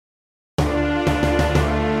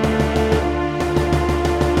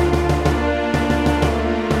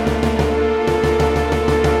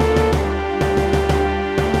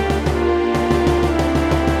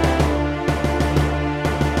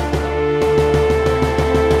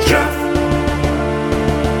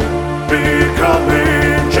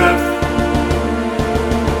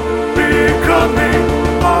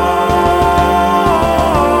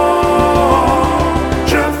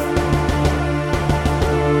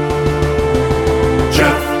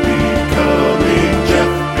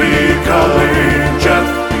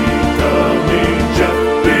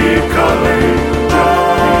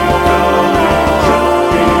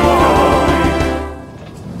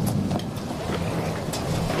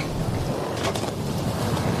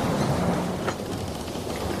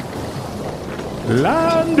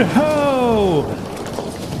Land ho!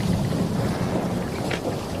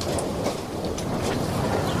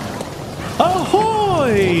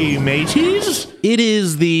 Ahoy, mateys! It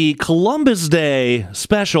is the Columbus Day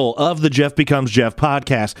special of the Jeff Becomes Jeff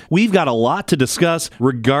podcast. We've got a lot to discuss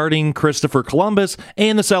regarding Christopher Columbus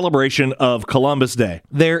and the celebration of Columbus Day.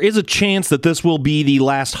 There is a chance that this will be the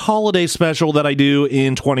last holiday special that I do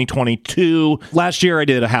in 2022. Last year I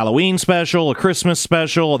did a Halloween special, a Christmas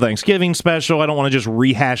special, a Thanksgiving special. I don't want to just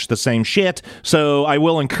rehash the same shit, so I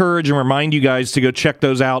will encourage and remind you guys to go check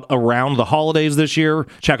those out around the holidays this year.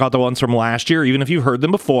 Check out the ones from last year, even if you've heard them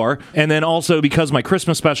before. And then also, because my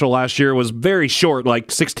Christmas special last year was very short, like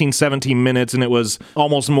 16, 17 minutes, and it was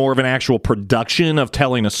almost more of an actual production of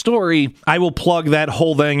telling a story, I will plug that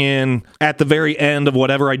whole thing in at the very end of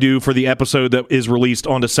whatever I do for the episode that is released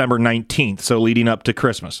on December 19th, so leading up to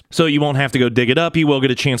Christmas. So you won't have to go dig it up. You will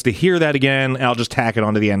get a chance to hear that again. I'll just tack it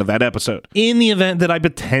onto the end of that episode. In the event that I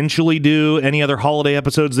potentially do any other holiday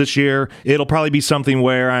episodes this year, it'll probably be something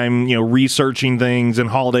where I'm, researching things and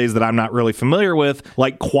holidays that I'm not really familiar with,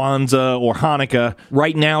 like Kwanzaa or Hanukkah.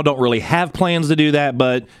 Right now, don't really have plans to do that,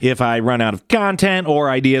 but if I run out of content or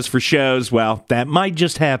ideas for shows, well, that might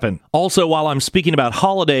just happen. Also, while I'm speaking about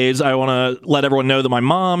holidays, I want to let everyone know that my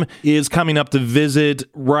mom is coming up to visit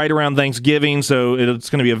right around Thanksgiving, so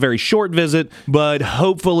it's going to be a very short visit, but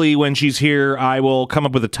hopefully when she's here, I will come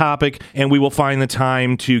up with a topic and we will find the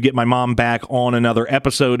time to get my mom back on another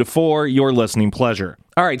episode for your listening pleasure.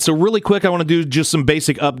 All right, so really quick, I want to do just some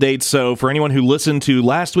basic updates. So for anyone who listened to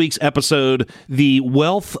last week's episode, The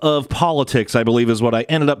Wealth of Politics, I believe is what I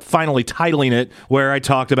ended up finally titling it, where I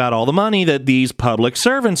talked about all the money that these public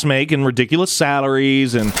servants make in ridiculous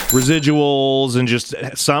salaries and residuals, and just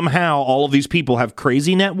somehow all of these people have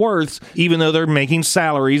crazy net worths, even though they're making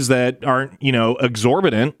salaries that aren't,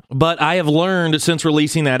 exorbitant. But I have learned since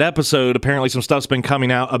releasing that episode, apparently some stuff's been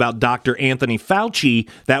coming out about Dr. Anthony Fauci.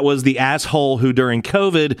 That was the asshole who during COVID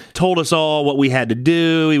told us all what we had to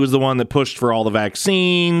do. He was the one that pushed for all the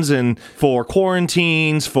vaccines and for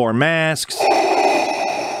quarantines, for masks.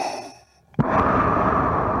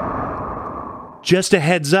 Just a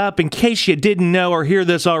heads up, in case you didn't know or hear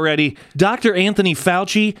this already, Dr. Anthony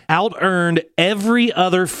Fauci out-earned every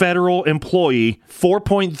other federal employee,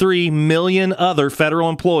 4.3 million other federal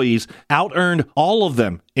employees, out-earned all of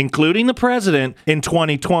them, including the president, in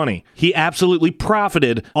 2020. He absolutely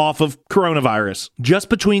profited off of coronavirus. Just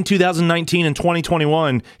between 2019 and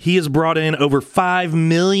 2021, he has brought in over $5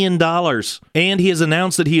 million. And he has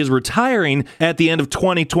announced that he is retiring at the end of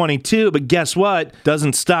 2022. But guess what?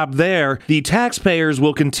 Doesn't stop there. The taxpayers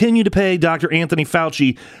will continue to pay Dr. Anthony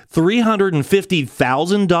Fauci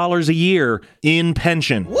 $350,000 a year in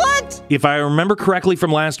pension. What? If I remember correctly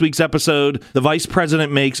from last week's episode, the vice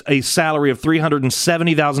president makes a salary of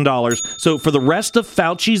 $370,000. So for the rest of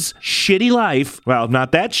Fauci's shitty life, well,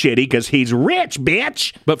 not that shitty because he's rich,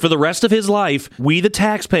 bitch, but for the rest of his life, we the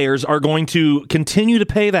taxpayers are going to continue to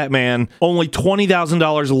pay that man only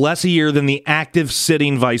 $20,000 less a year than the active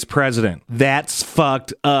sitting vice president. That's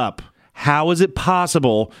fucked up. How is it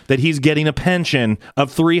possible that he's getting a pension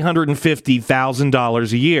of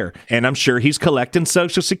 $350,000 a year? And I'm sure he's collecting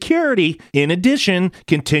Social Security, in addition,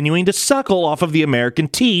 continuing to suckle off of the American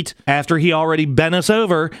teat after he already bent us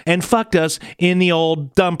over and fucked us in the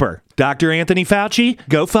old dumper. Dr. Anthony Fauci,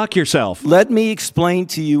 go fuck yourself. Let me explain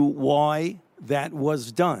to you why that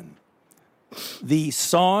was done. The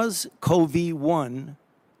SARS-CoV-1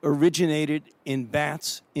 originated in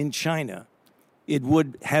bats in China. It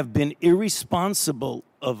would have been irresponsible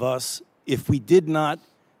of us if we did not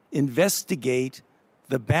investigate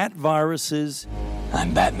the bat viruses.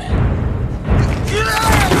 I'm Batman.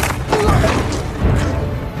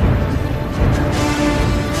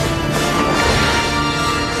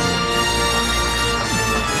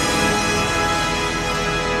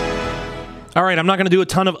 All right, I'm not going to do a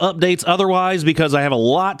ton of updates otherwise because I have a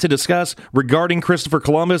lot to discuss regarding Christopher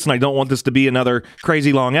Columbus, and I don't want this to be another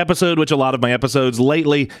crazy long episode, which a lot of my episodes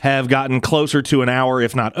lately have gotten closer to an hour,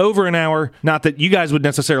 if not over an hour. Not that you guys would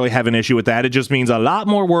necessarily have an issue with that. It just means a lot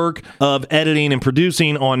more work of editing and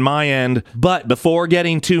producing on my end. But before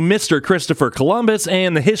getting to Mr. Christopher Columbus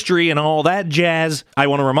and the history and all that jazz, I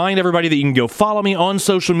want to remind everybody that you can go follow me on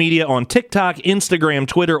social media on TikTok, Instagram,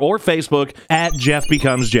 Twitter, or Facebook at Jeff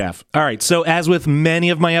Becomes Jeff. All right, so as with many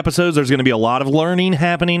of my episodes, there's going to be a lot of learning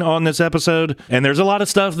happening on this episode, and there's a lot of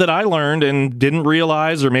stuff that I learned and didn't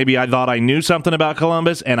realize, or maybe I thought I knew something about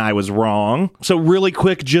Columbus and I was wrong. So really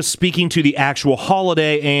quick, just speaking to the actual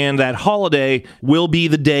holiday, and that holiday will be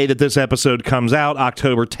the day that this episode comes out,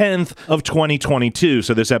 October 10th of 2022.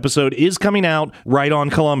 So this episode is coming out right on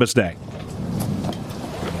Columbus Day.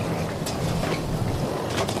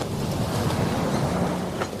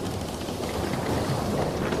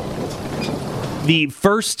 The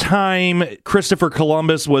first time Christopher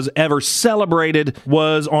Columbus was ever celebrated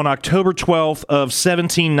was on October 12th of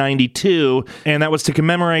 1792, and that was to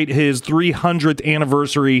commemorate his 300th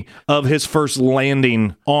anniversary of his first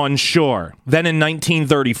landing on shore. Then in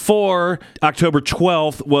 1934, October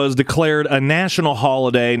 12th was declared a national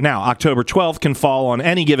holiday. Now, October 12th can fall on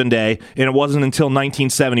any given day, and it wasn't until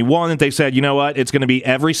 1971 that they said, you know what, it's going to be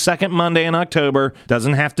every second Monday in October,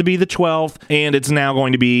 doesn't have to be the 12th, and it's now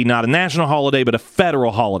going to be not a national holiday, but a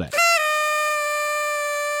federal holiday.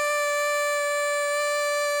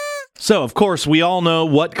 So, of course, we all know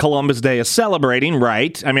what Columbus Day is celebrating,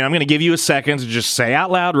 right? I mean, I'm going to give you a second to just say out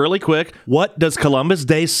loud really quick, what does Columbus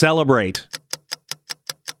Day celebrate?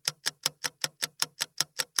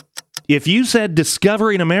 If you said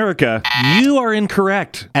discovering America, you are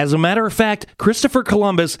incorrect. As a matter of fact, Christopher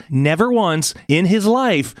Columbus never once in his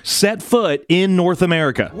life set foot in North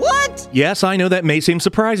America. What? Yes, I know that may seem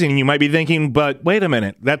surprising. You might be thinking, but wait a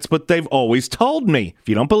minute, that's what they've always told me. If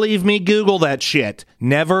you don't believe me, Google that shit.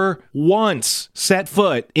 Never once set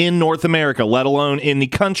foot in North America, let alone in the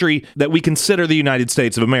country that we consider the United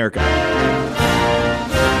States of America.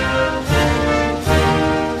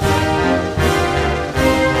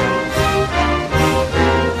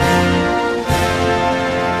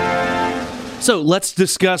 So let's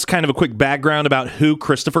discuss kind of a quick background about who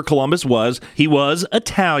Christopher Columbus was. He was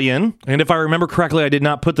Italian, and if I remember correctly, I did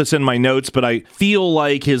not put this in my notes, but I feel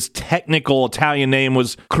like his technical Italian name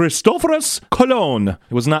was Christophorus Colon.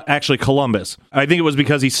 It was not actually Columbus. I think it was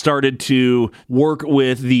because he started to work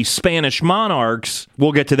with the Spanish monarchs.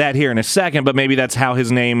 We'll get to that here in a second, but maybe that's how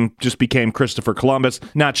his name just became Christopher Columbus.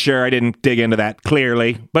 Not sure. I didn't dig into that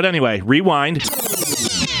clearly. But anyway, rewind.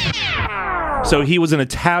 So he was an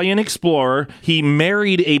Italian explorer. He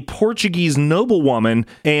married a Portuguese noblewoman,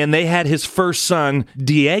 and they had his first son,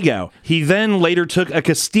 Diego. He then later took a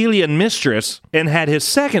Castilian mistress and had his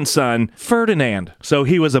second son, Ferdinand. So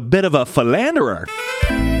he was a bit of a philanderer.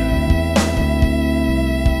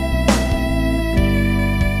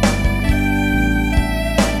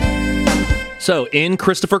 So, in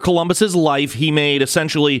Christopher Columbus's life, he made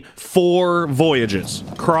essentially 4 voyages,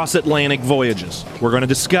 cross-Atlantic voyages. We're going to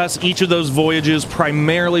discuss each of those voyages.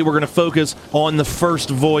 Primarily, we're going to focus on the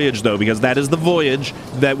first voyage, though, because that is the voyage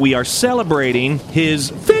that we are celebrating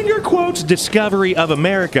his, finger quotes, discovery of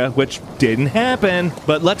America, which didn't happen.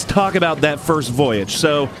 But let's talk about that first voyage.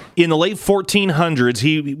 So, in the late 1400s,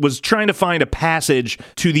 he was trying to find a passage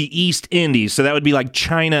to the East Indies, so that would be like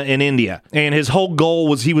China and India. And his whole goal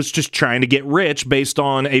was he was just trying to get rich based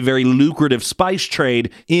on a very lucrative spice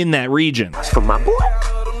trade in that region. That's for my boy.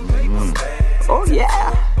 Oh,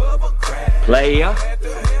 yeah. Player.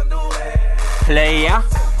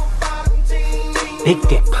 Big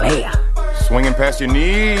dick player. Swinging past your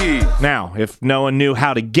knees. Now, if no one knew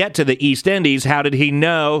how to get to the East Indies, how did he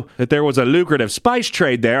know that there was a lucrative spice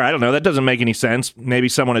trade there? I don't know. That doesn't make any sense. Maybe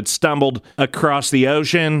someone had stumbled across the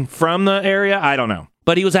ocean from the area. I don't know.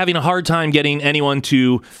 But he was having a hard time getting anyone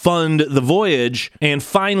to fund the voyage, and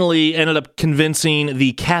finally ended up convincing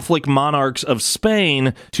the Catholic monarchs of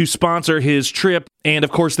Spain to sponsor his trip. And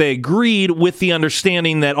of course, they agreed with the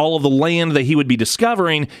understanding that all of the land that he would be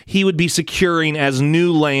discovering, he would be securing as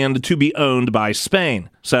new land to be owned by Spain.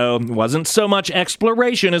 So it wasn't so much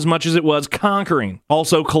exploration as much as it was conquering.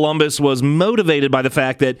 Also, Columbus was motivated by the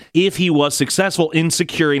fact that if he was successful in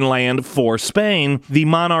securing land for Spain, the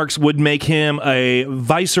monarchs would make him a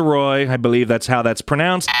viceroy, I believe that's how that's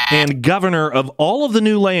pronounced, and governor of all of the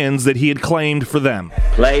new lands that he had claimed for them.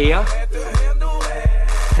 Player.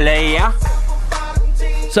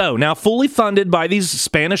 So, now fully funded by these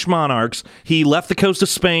Spanish monarchs, he left the coast of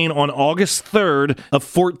Spain on August 3rd of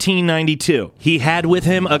 1492. He had with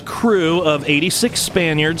him a crew of 86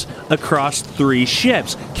 Spaniards across 3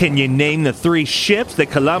 ships. Can you name the 3 ships that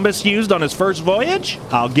Columbus used on his first voyage?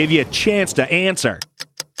 I'll give you a chance to answer.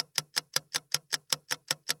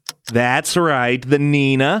 That's right, the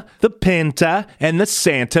Nina, the Pinta, and the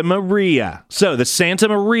Santa Maria. So the Santa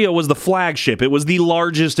Maria was the flagship. It was the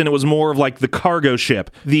largest, and it was more of like the cargo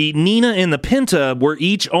ship. The Nina and the Pinta were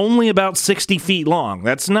each only about 60 feet long.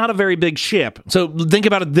 That's not a very big ship. So think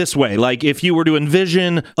about it this way, like if you were to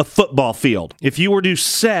envision a football field, if you were to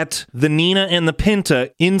set the Nina and the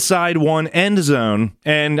Pinta inside one end zone,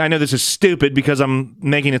 and I know this is stupid because I'm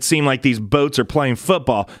making it seem like these boats are playing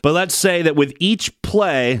football, but let's say that with each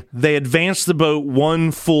play, they advanced the boat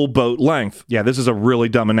 1 full boat length. Yeah, this is a really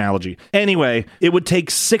dumb analogy. Anyway, it would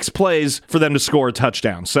take 6 plays for them to score a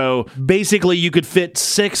touchdown. So basically, you could fit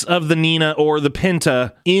 6 of the Nina or the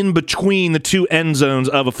Pinta in between the 2 end zones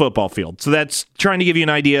of a football field. So that's trying to give you an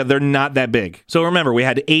idea. They're not that big. So remember, we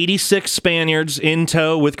had 86 Spaniards in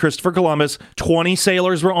tow with Christopher Columbus. 20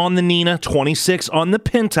 sailors were on the Nina, 26 on the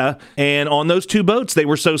Pinta. And on those 2 boats, they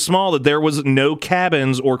were so small that there was no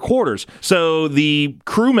cabins or quarters. So the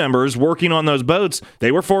crew members working on those boats,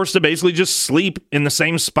 they were forced to basically just sleep in the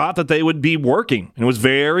same spot that they would be working. And it was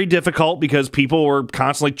very difficult because people were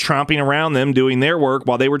constantly tromping around them doing their work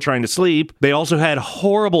while they were trying to sleep. They also had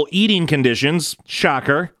horrible eating conditions.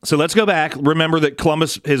 Shocker. So let's go back. Remember that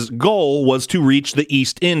Columbus, his goal was to reach the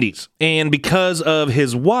East Indies. And because of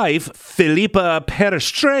his wife, Filipa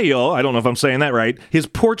Perestrello, I don't know if I'm saying that right, his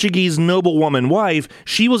Portuguese noblewoman wife,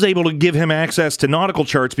 she was able to give him access to nautical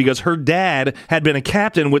charts because her dad had been a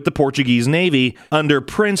captain with the Portuguese Navy under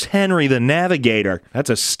Prince Henry the Navigator. That's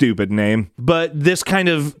a stupid name. But this kind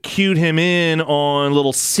of cued him in on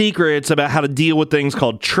little secrets about how to deal with things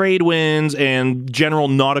called trade winds and general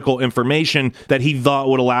nautical information that he thought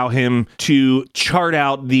would allow him to chart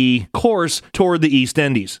out the course toward the East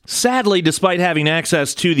Indies. Sadly, despite having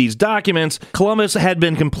access to these documents, Columbus had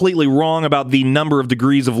been completely wrong about the number of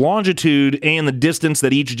degrees of longitude and the distance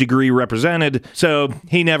that each degree represented, so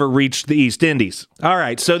he never reached the East Indies. All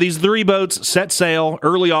right, so these 3 boats set sail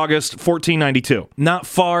early August 1492. Not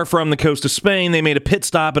far from the coast of Spain, they made a pit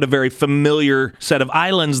stop at a very familiar set of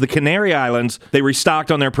islands, the Canary Islands. They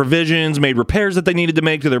restocked on their provisions, made repairs that they needed to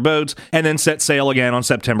make to their boats, and then set sail again on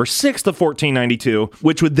September 6th of 1492,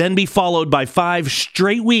 which would then be followed by 5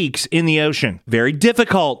 straight weeks in the ocean. Very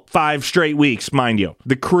difficult 5 straight weeks, mind you.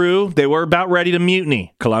 The crew, they were about ready to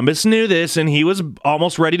mutiny. Columbus knew this, and he was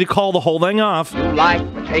almost ready to call the whole thing off. You like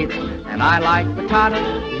potatoes, and I like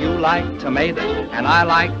potatoes. You like tomato, and I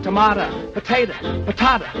like tomato. Potato,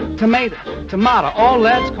 potato, tomato, tomato. Oh,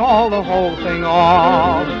 let's call the whole thing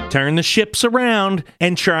off. Turn the ships around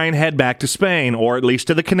and try and head back to Spain, or at least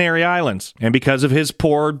to the Canary Islands. And because of his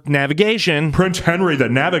poor navigation, Prince Henry the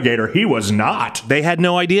Navigator, he was not. They had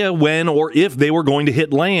no idea when or if they were going to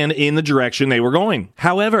hit land in the direction they were going.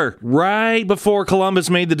 However, right before Columbus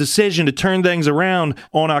made the decision to turn things around,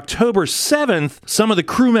 on October 7th, some of the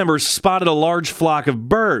crew members spotted a large flock of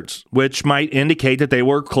birds, which might indicate that they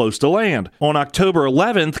were close to land. On October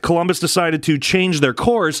 11th, Columbus decided to change their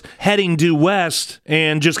course, heading due west,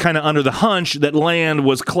 and just kind of under the hunch that land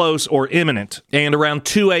was close or imminent. And around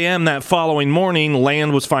 2 a.m. that following morning,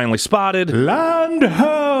 land was finally spotted. Land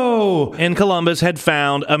ho! And Columbus had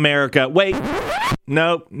found America. Wait,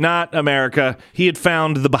 no, not America. He had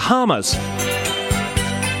found the Bahamas.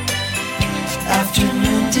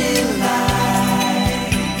 Afternoon delight,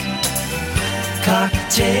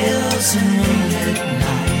 cocktails and moonlit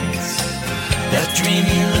nights. That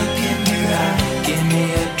dreamy look in your eye, give me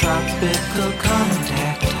a tropical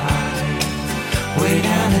contact high. Way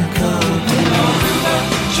down in Copenhagen,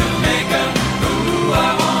 Jamaica, ooh,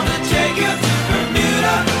 I wanna take you.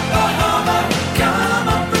 Bermuda, Bahama, come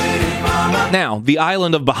on, pretty mama. Now, the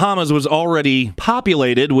island of Bahamas was already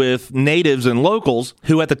populated with natives and locals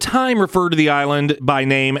who at the time referred to the island by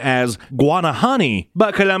name as Guanahani.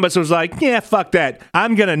 But Columbus was like, yeah, fuck that.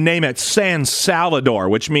 I'm going to name it San Salvador,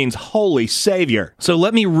 which means Holy Savior. So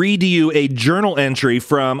let me read to you a journal entry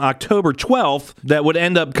from October 12th that would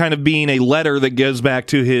end up kind of being a letter that goes back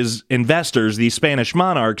to his investors, the Spanish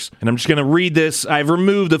monarchs. And I'm just going to read this. I've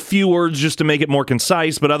removed a few words just to make it more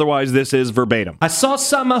concise, but otherwise this is verbatim. I saw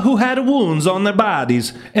some who had wounds on their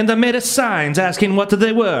bodies, and they made us signs asking what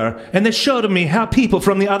they were, and they showed me how people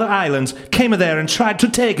from the other islands came there and tried to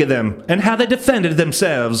take them, and how they defended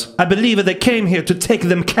themselves. I believe they came here to take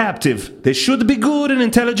them captive. They should be good and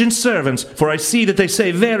intelligent servants, for I see that they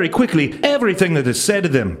say very quickly everything that is said to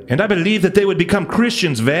them, and I believe that they would become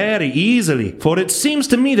Christians very easily, for it seems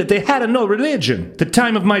to me that they had no religion. The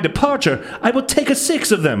time of my departure, I will take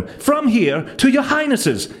 6 of them from here to your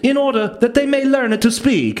highnesses, in order that they may learn to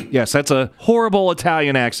speak. Yes, that's a horrible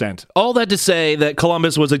Italian accent. All that to say that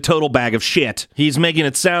Columbus was a total bag of shit. He's making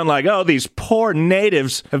it sound like, oh, these poor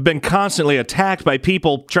natives have been constantly attacked by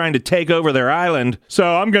people trying to take over their island, so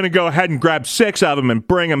I'm gonna go ahead and grab 6 of them and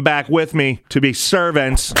bring them back with me to be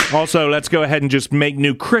servants. Also, let's go ahead and just make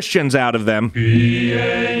new Christians out of them.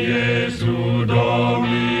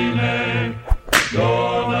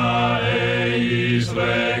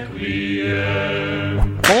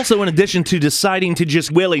 Also, in addition to deciding to just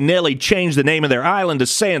willy-nilly change the name of their island to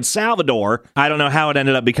San Salvador, I don't know how it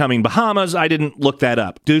ended up becoming Bahamas. I didn't look that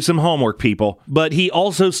up. Do some homework, people. But he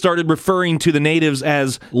also started referring to the natives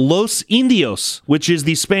as Los Indios, which is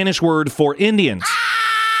the Spanish word for Indians.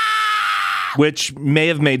 Which may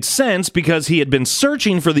have made sense because he had been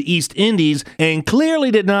searching for the East Indies and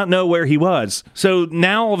clearly did not know where he was. So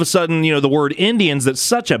now all of a sudden, the word Indians, that's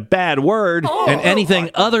such a bad word, and anything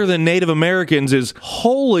other than Native Americans is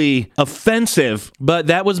wholly offensive. But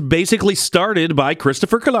that was basically started by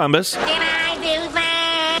Christopher Columbus. Can I do that?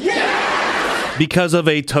 Because of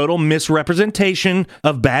a total misrepresentation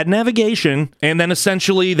of bad navigation, and then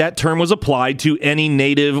essentially that term was applied to any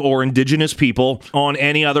native or indigenous people on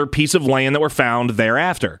any other piece of land that were found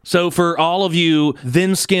thereafter. So for all of you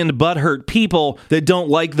thin-skinned, butthurt people that don't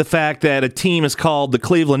like the fact that a team is called the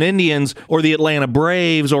Cleveland Indians or the Atlanta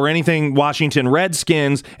Braves or anything Washington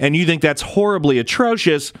Redskins, and you think that's horribly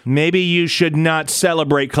atrocious, maybe you should not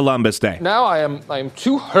celebrate Columbus Day. Now I am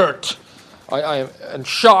too hurt. I am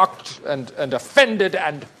shocked and offended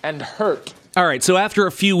and hurt. All right, so after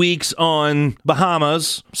a few weeks on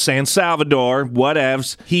Bahamas, San Salvador,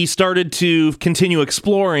 whatevs, he started to continue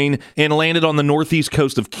exploring and landed on the northeast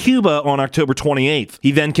coast of Cuba on October 28th.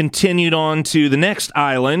 He then continued on to the next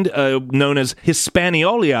island, known as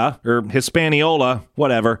Hispaniola, or Hispaniola,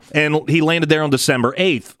 whatever, and he landed there on December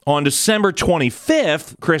 8th. On December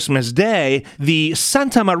 25th, Christmas Day, the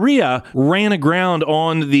Santa Maria ran aground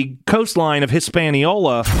on the coastline of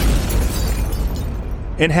Hispaniola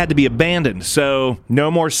and had to be abandoned. So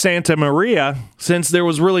no more Santa Maria. Since there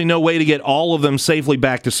was really no way to get all of them safely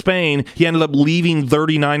back to Spain, he ended up leaving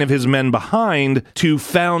 39 of his men behind to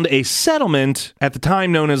found a settlement at the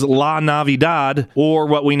time known as La Navidad, or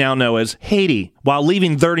what we now know as Haiti. While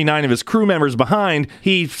leaving 39 of his crew members behind,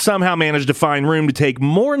 he somehow managed to find room to take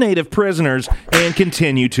more native prisoners and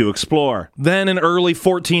continue to explore. Then in early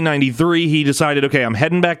 1493, he decided, okay, I'm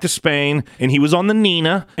heading back to Spain, and he was on the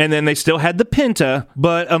Nina, and then they still had the Pinta,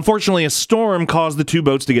 but unfortunately a storm caused the two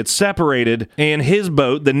boats to get separated, and his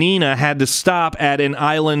boat, the Nina, had to stop at an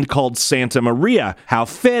island called Santa Maria. How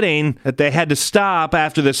fitting that they had to stop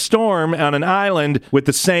after the storm on an island with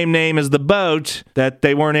the same name as the boat that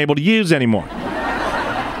they weren't able to use anymore.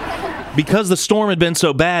 Because the storm had been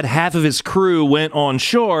so bad, half of his crew went on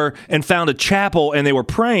shore and found a chapel, and they were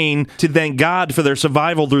praying to thank God for their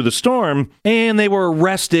survival through the storm, and they were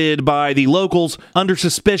arrested by the locals under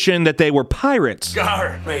suspicion that they were pirates.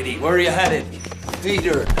 Gar, Brady, where are you headed?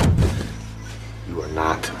 Peter. You are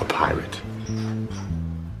not a pirate.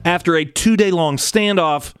 After a 2-day-long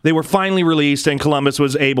standoff, they were finally released, and Columbus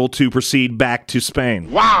was able to proceed back to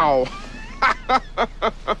Spain. Wow!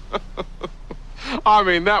 I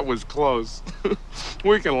mean, that was close.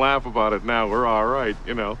 We can laugh about it now. We're all right,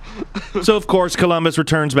 So, of course, Columbus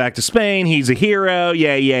returns back to Spain. He's a hero.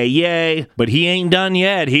 Yay, yay, yay. But he ain't done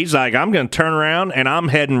yet. He's like, I'm going to turn around and I'm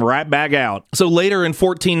heading right back out. So later in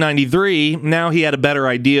 1493, now he had a better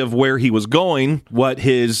idea of where he was going, what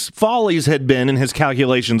his follies had been in his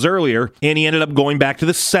calculations earlier, and he ended up going back to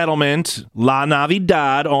the settlement, La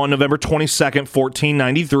Navidad, on November 22nd,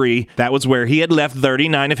 1493. That was where he had left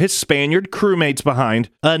 39 of his Spaniard crewmates behind.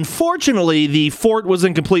 Unfortunately, the fort was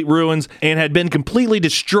in complete ruins and had been completely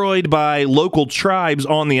destroyed by local tribes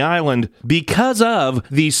on the island because of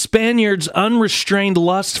the Spaniards' unrestrained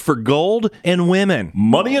lust for gold and women.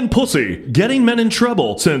 Money and pussy, getting men in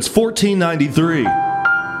trouble since 1493.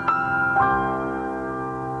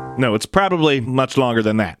 No, it's probably much longer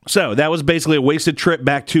than that. So that was basically a wasted trip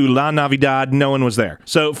back to La Navidad. No one was there.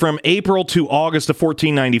 So from April to August of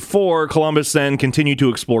 1494, Columbus then continued to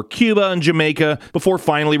explore Cuba and Jamaica before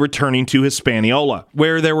finally returning to Hispaniola,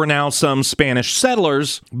 where there were now some Spanish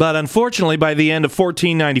settlers. But unfortunately, by the end of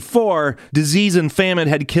 1494, disease and famine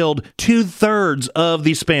had killed 2/3 of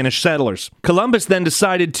the Spanish settlers. Columbus then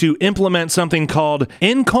decided to implement something called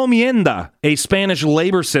encomienda, a Spanish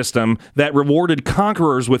labor system that rewarded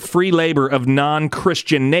conquerors with free labor of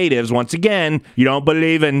non-Christian natives. Once again, you don't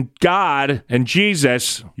believe in God and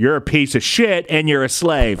Jesus, you're a piece of shit and you're a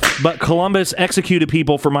slave. But Columbus executed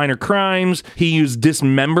people for minor crimes. He used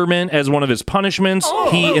dismemberment as one of his punishments.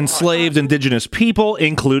 He enslaved indigenous people,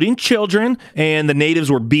 including children, and the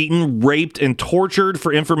natives were beaten, raped, and tortured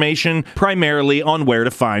for information primarily on where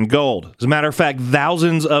to find gold. As a matter of fact,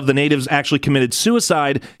 thousands of the natives actually committed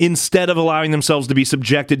suicide instead of allowing themselves to be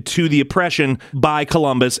subjected to the oppression by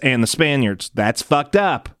Columbus and the Spaniards. That's fucked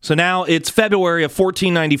up. So now it's February of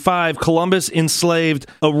 1495. Columbus enslaved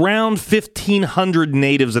around 1,500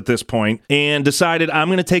 natives at this point and decided, I'm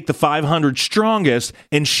going to take the 500 strongest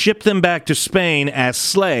and ship them back to Spain as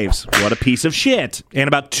slaves. What a piece of shit. And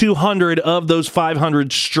about 200 of those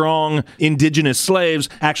 500 strong indigenous slaves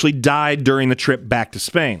actually died during the trip back to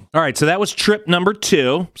Spain. All right, so that was trip number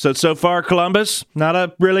 2. So far, Columbus, not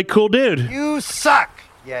a really cool dude. You suck,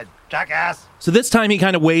 you jackass. So this time he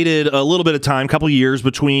kind of waited a little bit of time, a couple years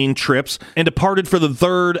between trips, and departed for the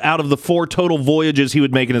 3rd out of the 4 total voyages he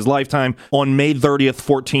would make in his lifetime on May 30th,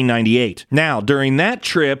 1498. Now, during that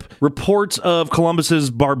trip, reports of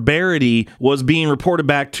Columbus's barbarity was being reported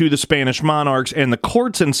back to the Spanish monarchs and the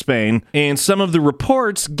courts in Spain, and some of the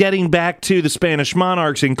reports getting back to the Spanish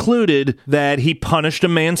monarchs included that he punished a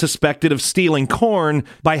man suspected of stealing corn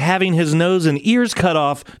by having his nose and ears cut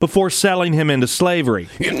off before selling him into slavery.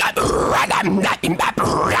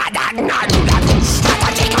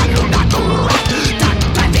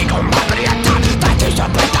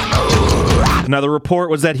 Another report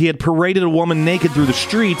was that he had paraded a woman naked through the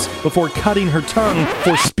streets before cutting her tongue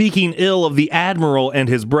for speaking ill of the admiral and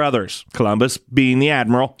his brothers. Columbus, being the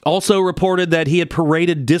admiral, also reported that he had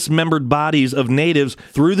paraded dismembered bodies of natives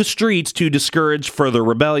through the streets to discourage further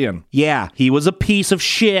rebellion. Yeah, he was a piece of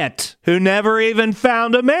shit who never even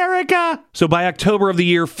found America. So by October of the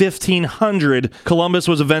year 1500, Columbus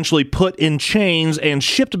was eventually put in chains and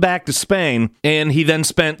shipped back to Spain, and he then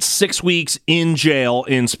spent 6 weeks in jail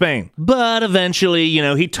in Spain. But eventually,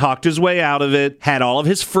 he talked his way out of it, had all of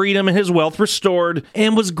his freedom and his wealth restored,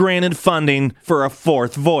 and was granted funding for a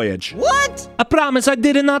 4th voyage. What? I promise I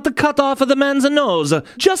did not cut off the man's nose,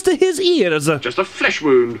 just his ears. Just a flesh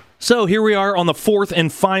wound. So here we are on the 4th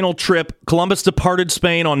and final trip. Columbus departed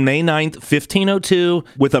Spain on May 9th, 1502,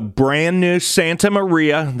 with a brand new Santa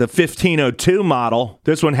Maria, the 1502 model.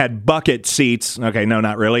 This one had bucket seats. Okay, no,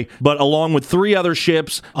 not really. But along with 3 other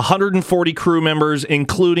ships, 140 crew members,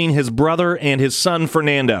 including his brother and his son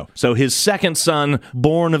Fernando. So his second son,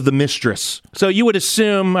 born of the mistress. So you would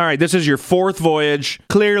assume, all right, this is your 4th voyage.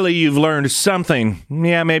 Clearly you've learned something.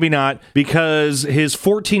 Yeah, maybe not, because his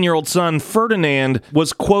 14-year-old son Ferdinand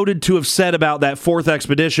was quoted to have said about that 4th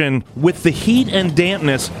expedition, with the heat and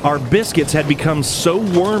dampness, our biscuits had become so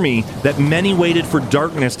wormy that many waited for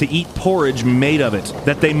darkness to eat porridge made of it,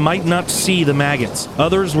 that they might not see the maggots.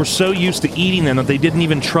 Others were so used to eating them that they didn't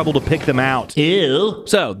even trouble to pick them out. Ew.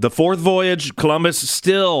 So, the 4th voyage, Columbus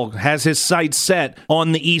still has his sights set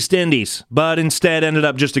on the East Indies, but instead ended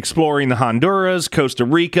up just exploring the Honduras, Costa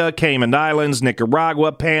Rica, Cayman Islands,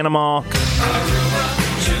 Nicaragua, Panama.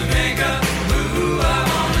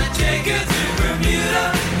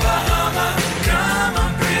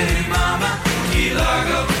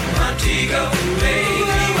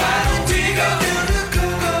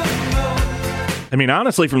 I mean,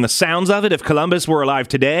 honestly, from the sounds of it, if Columbus were alive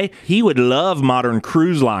today, he would love modern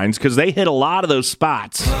cruise lines because they hit a lot of those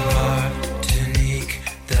spots.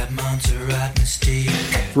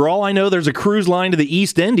 For all I know, there's a cruise line to the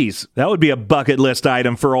East Indies. That would be a bucket list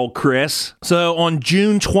item for old Chris. So on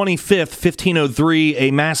June 25th, 1503,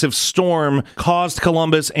 a massive storm caused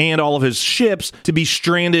Columbus and all of his ships to be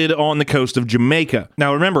stranded on the coast of Jamaica.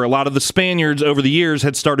 Now remember, a lot of the Spaniards over the years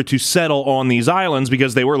had started to settle on these islands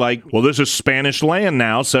because they were like, well, this is Spanish land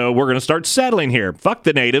now, so we're going to start settling here. Fuck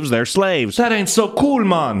the natives, they're slaves. That ain't so cool,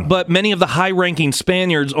 man. But many of the high-ranking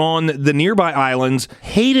Spaniards on the nearby islands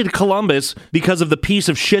hated Columbus because of the piece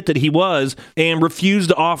of shit that he was and refused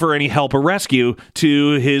to offer any help or rescue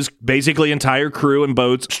to his basically entire crew and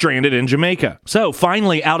boats stranded in Jamaica. So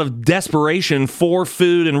finally, out of desperation for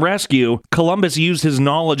food and rescue, Columbus used his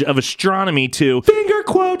knowledge of astronomy to, finger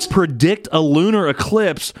quotes, predict a lunar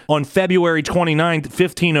eclipse on February 29th,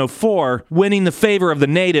 1504, winning the favor of the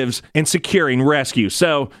natives and securing rescue.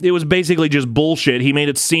 So it was basically just bullshit. He made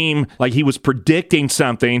it seem like he was predicting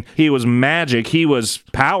something. He was magic. He was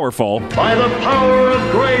powerful. By the power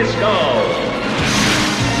of Grayskull.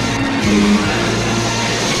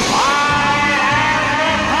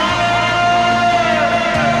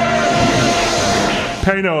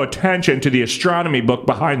 Pay no attention to the astronomy book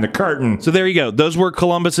behind the curtain. So there you go. Those were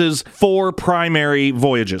Columbus's 4 primary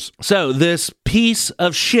voyages. So this piece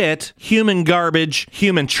of shit, human garbage,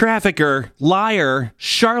 human trafficker, liar,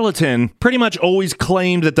 charlatan, pretty much always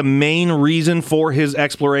claimed that the main reason for his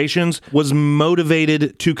explorations was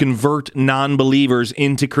motivated to convert non-believers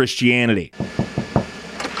into Christianity.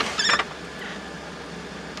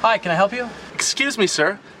 Hi, can I help you? Excuse me,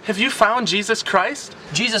 sir. Have you found Jesus Christ?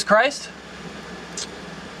 Jesus Christ?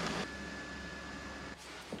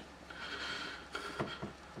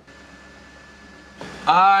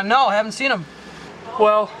 No, I haven't seen him.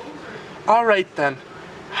 Well, all right then.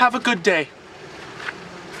 Have a good day.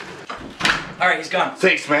 All right, he's gone.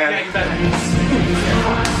 Thanks, man. Yeah, you bet.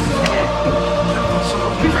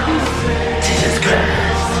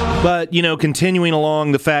 But, continuing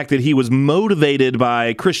along the fact that he was motivated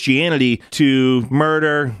by Christianity to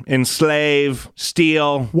murder, enslave,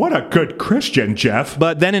 steal. What a good Christian, Jeff.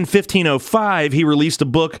 But then in 1505, he released a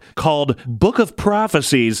book called Book of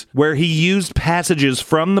Prophecies, where he used passages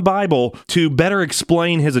from the Bible to better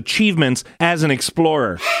explain his achievements as an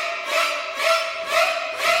explorer.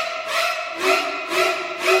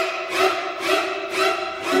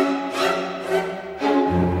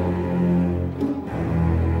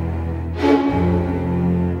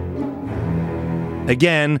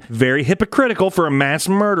 Again, very hypocritical for a mass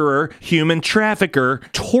murderer, human trafficker,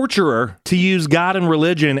 torturer to use God and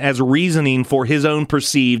religion as reasoning for his own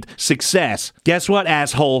perceived success. Guess what,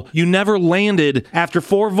 asshole? You never landed after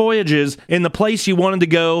 4 voyages in the place you wanted to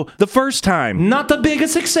go the first time. Not the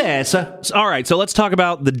biggest success. All right, so let's talk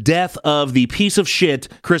about the death of the piece of shit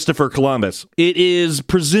Christopher Columbus. It is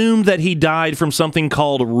presumed that he died from something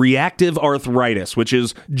called reactive arthritis, which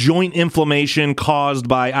is joint inflammation caused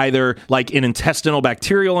by either like an intestinal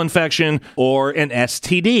bacterial infection or an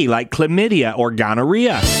STD like chlamydia or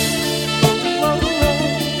gonorrhea.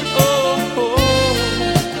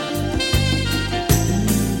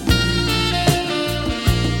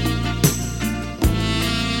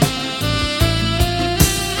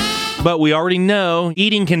 But we already know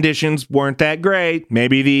eating conditions weren't that great.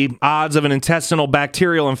 Maybe the odds of an intestinal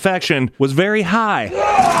bacterial infection was very high.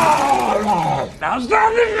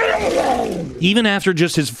 Even after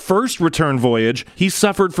just his first return voyage, he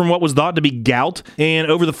suffered from what was thought to be gout, and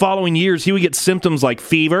over the following years, he would get symptoms like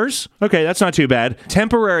fevers. Okay, that's not too bad.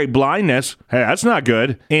 Temporary blindness. Hey, that's not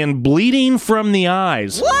good. And bleeding from the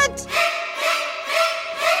eyes. What?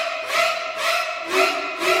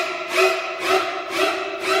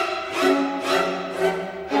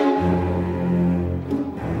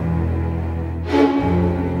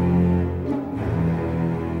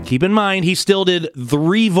 Keep in mind, he still did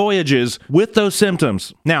 3 voyages with those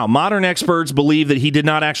symptoms. Now, modern experts believe that he did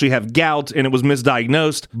not actually have gout and it was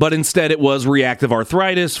misdiagnosed, but instead it was reactive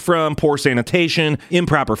arthritis from poor sanitation,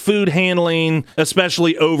 improper food handling,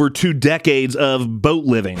 especially over 2 decades of boat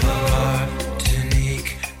living.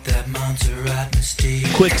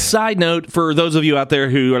 Quick side note for those of you out there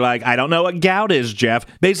who are like, I don't know what gout is, Jeff.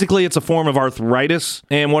 Basically, it's a form of arthritis,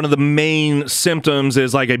 and one of the main symptoms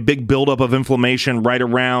is like a big buildup of inflammation right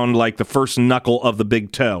around like the first knuckle of the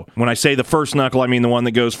big toe. When I say the first knuckle, I mean the one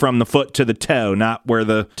that goes from the foot to the toe, not where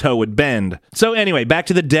the toe would bend. So anyway, back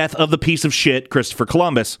to the death of the piece of shit, Christopher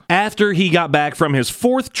Columbus. After he got back from his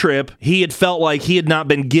 4th trip, he had felt like he had not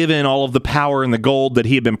been given all of the power and the gold that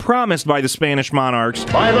he had been promised by the Spanish monarchs.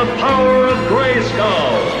 By the power of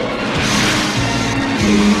Grayskull.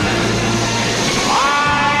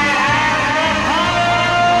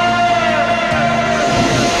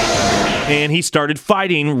 And he started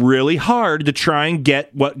fighting really hard to try and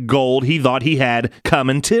get what gold he thought he had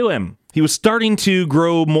coming to him. He was starting to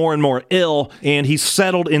grow more and more ill, and he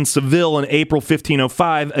settled in Seville in April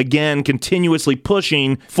 1505, again continuously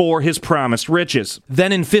pushing for his promised riches.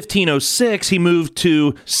 Then in 1506, he moved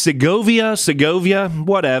to Segovia,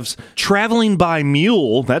 whatevs, traveling by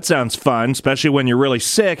mule. That sounds fun, especially when you're really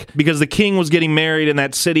sick, because the king was getting married in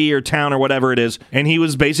that city or town or whatever it is, and he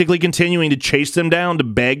was basically continuing to chase them down to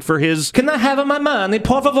beg for his, "Can I have my money,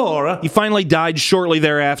 por favor?" He finally died shortly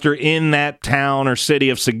thereafter in that town or city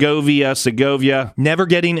of Segovia, never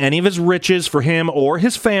getting any of his riches for him or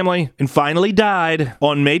his family, and finally died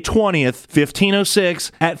on May 20th,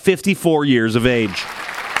 1506, at 54 years of age.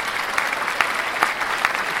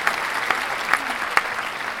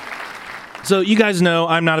 So you guys know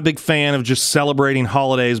I'm not a big fan of just celebrating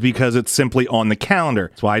holidays because it's simply on the calendar.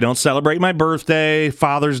 That's why I don't celebrate my birthday,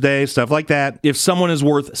 Father's Day, stuff like that. If someone is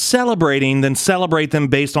worth celebrating, then celebrate them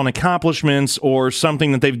based on accomplishments or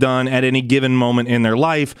something that they've done at any given moment in their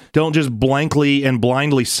life. Don't just blankly and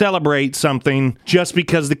blindly celebrate something just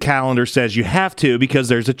because the calendar says you have to, because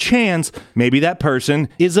there's a chance maybe that person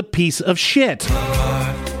is a piece of shit.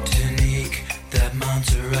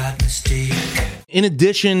 In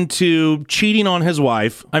addition to cheating on his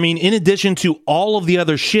wife, in addition to all of the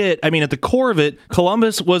other shit, at the core of it,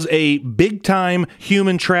 Columbus was a big-time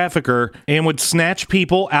human trafficker and would snatch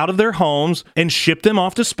people out of their homes and ship them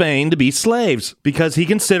off to Spain to be slaves because he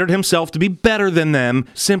considered himself to be better than them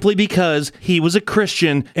simply because he was a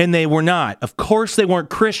Christian and they were not. Of course they weren't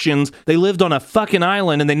Christians. They lived on a fucking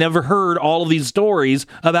island and they never heard all of these stories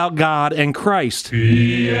about God and Christ.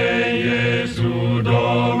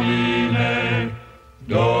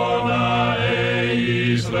 Dona ei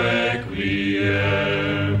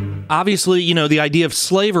Obviously, the idea of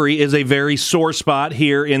slavery is a very sore spot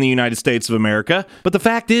here in the United States of America. But the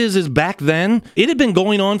fact is back then, it had been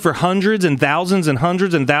going on for hundreds and thousands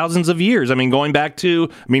of years. I mean, going back to,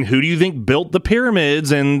 who do you think built the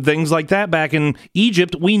pyramids and things like that back in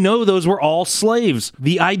Egypt? We know those were all slaves.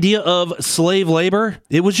 The idea of slave labor,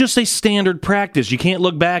 it was just a standard practice. You can't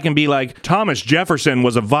look back and be like, Thomas Jefferson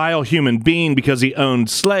was a vile human being because he owned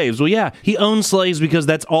slaves. Well, yeah, he owned slaves because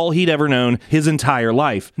that's all he'd ever known his entire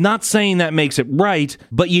life. Not saying that makes it right,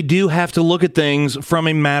 but you do have to look at things from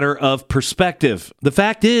a matter of perspective. The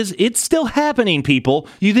fact is, it's still happening, people.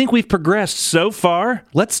 You think we've progressed so far?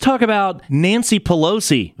 Let's talk about Nancy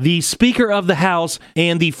Pelosi, the Speaker of the House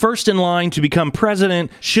and the first in line to become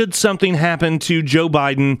president should something happen to Joe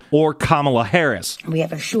Biden or Kamala Harris. We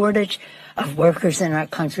have a shortage of workers in our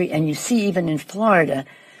country, and you see even in Florida,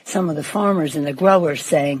 some of the farmers and the growers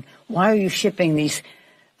saying, why are you shipping these...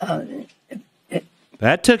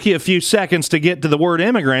 That took you a few seconds to get to the word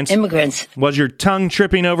immigrants. Immigrants. Was your tongue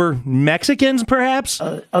tripping over Mexicans, perhaps?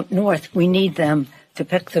 Up north, we need them to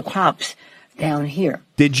pick the crops down here.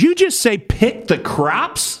 Did you just say pick the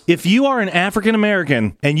crops? If you are an African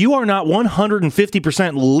American and you are not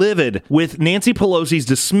 150% livid with Nancy Pelosi's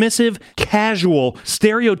dismissive, casual,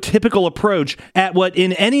 stereotypical approach at what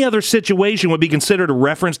in any other situation would be considered a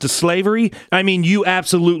reference to slavery, you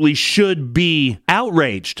absolutely should be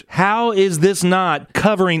outraged. How is this not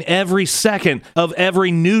covering every second of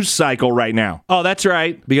every news cycle right now? Oh, that's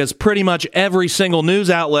right, because pretty much every single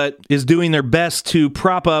news outlet is doing their best to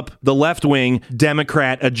prop up the left-wing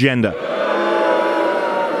Democrat agenda.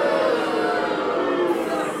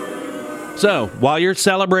 So, while you're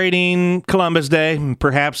celebrating Columbus Day,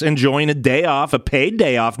 perhaps enjoying a day off, a paid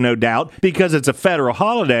day off, no doubt, because it's a federal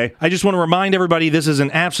holiday, I just want to remind everybody this is an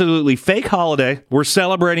absolutely fake holiday. We're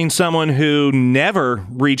celebrating someone who never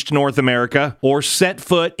reached North America or set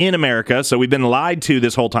foot in America, so we've been lied to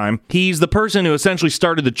this whole time. He's the person who essentially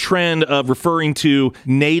started the trend of referring to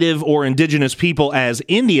native or indigenous people as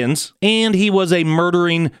Indians, and he was a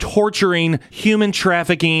murdering, torturing, human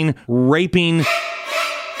trafficking, raping...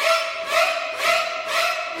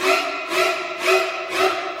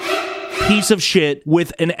 piece of shit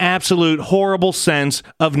with an absolute horrible sense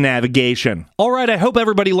of navigation. All right, I hope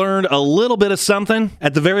everybody learned a little bit of something,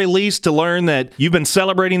 at the very least to learn that you've been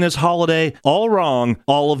celebrating this holiday all wrong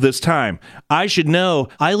all of this time. I should know,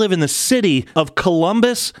 I live in the city of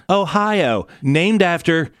Columbus, Ohio, named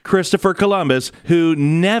after Christopher Columbus, who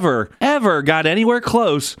never, ever got anywhere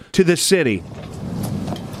close to this city.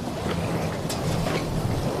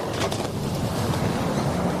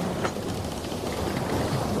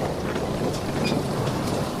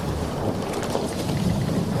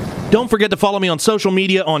 Don't forget to follow me on social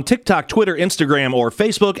media on TikTok, Twitter, Instagram, or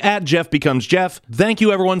Facebook at Jeff Becomes Jeff. Thank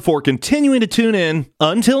you, everyone, for continuing to tune in.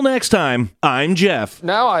 Until next time, I'm Jeff.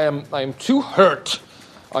 Now I am too hurt.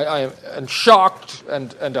 I am shocked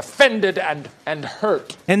and offended and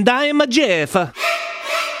hurt. And I am a Jeff.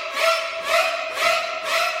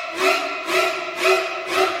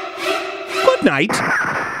 Good night.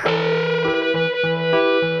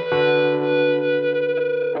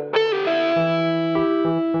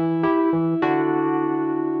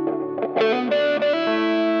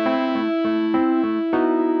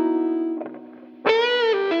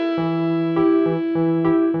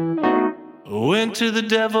 Went to the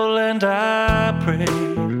devil and I prayed,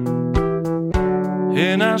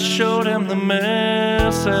 and I showed him the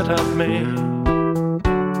mess that I've made.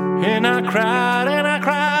 And I cried and I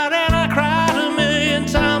cried and I cried 1,000,000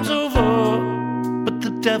 times over, but the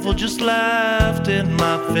devil just laughed in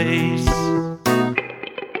my face.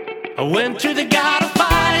 I went to the God of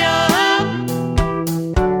fire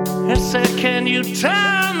and said, can you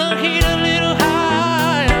turn the heat a little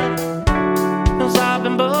higher? 'Cause I've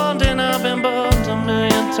been burned and I've been burned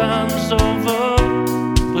 1,000,000 times over,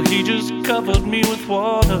 but he just covered me with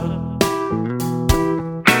water.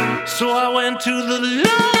 So I went to the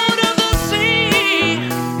Lord of the sea,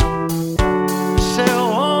 said,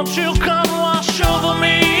 won't you come wash over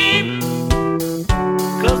me?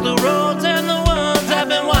 'Cause the roads and the words have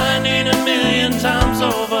been winding 1,000,000 times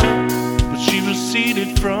over, but she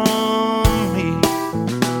receded from me.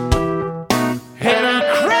 And I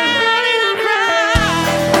cried.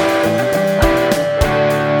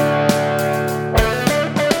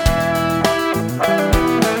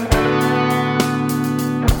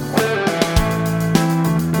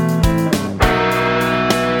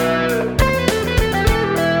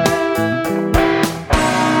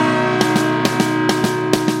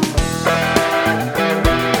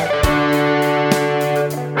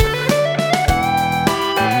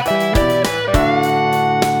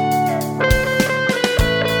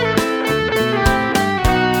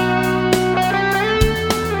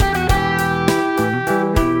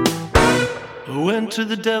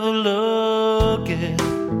 looking.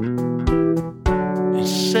 He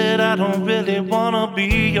said, I don't really wanna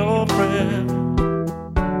be your friend.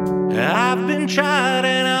 I've been tried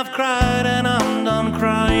and I've cried and I'm done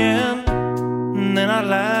crying. And then I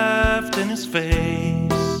laughed in his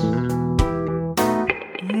face.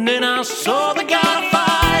 And then I saw the God of fire.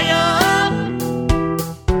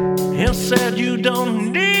 He said, you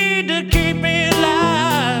don't need to keep me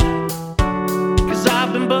alive, 'cause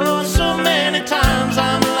I've been burned so many times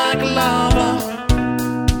I'm like lava.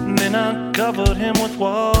 And then I covered him with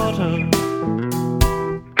water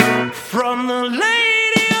from the lake.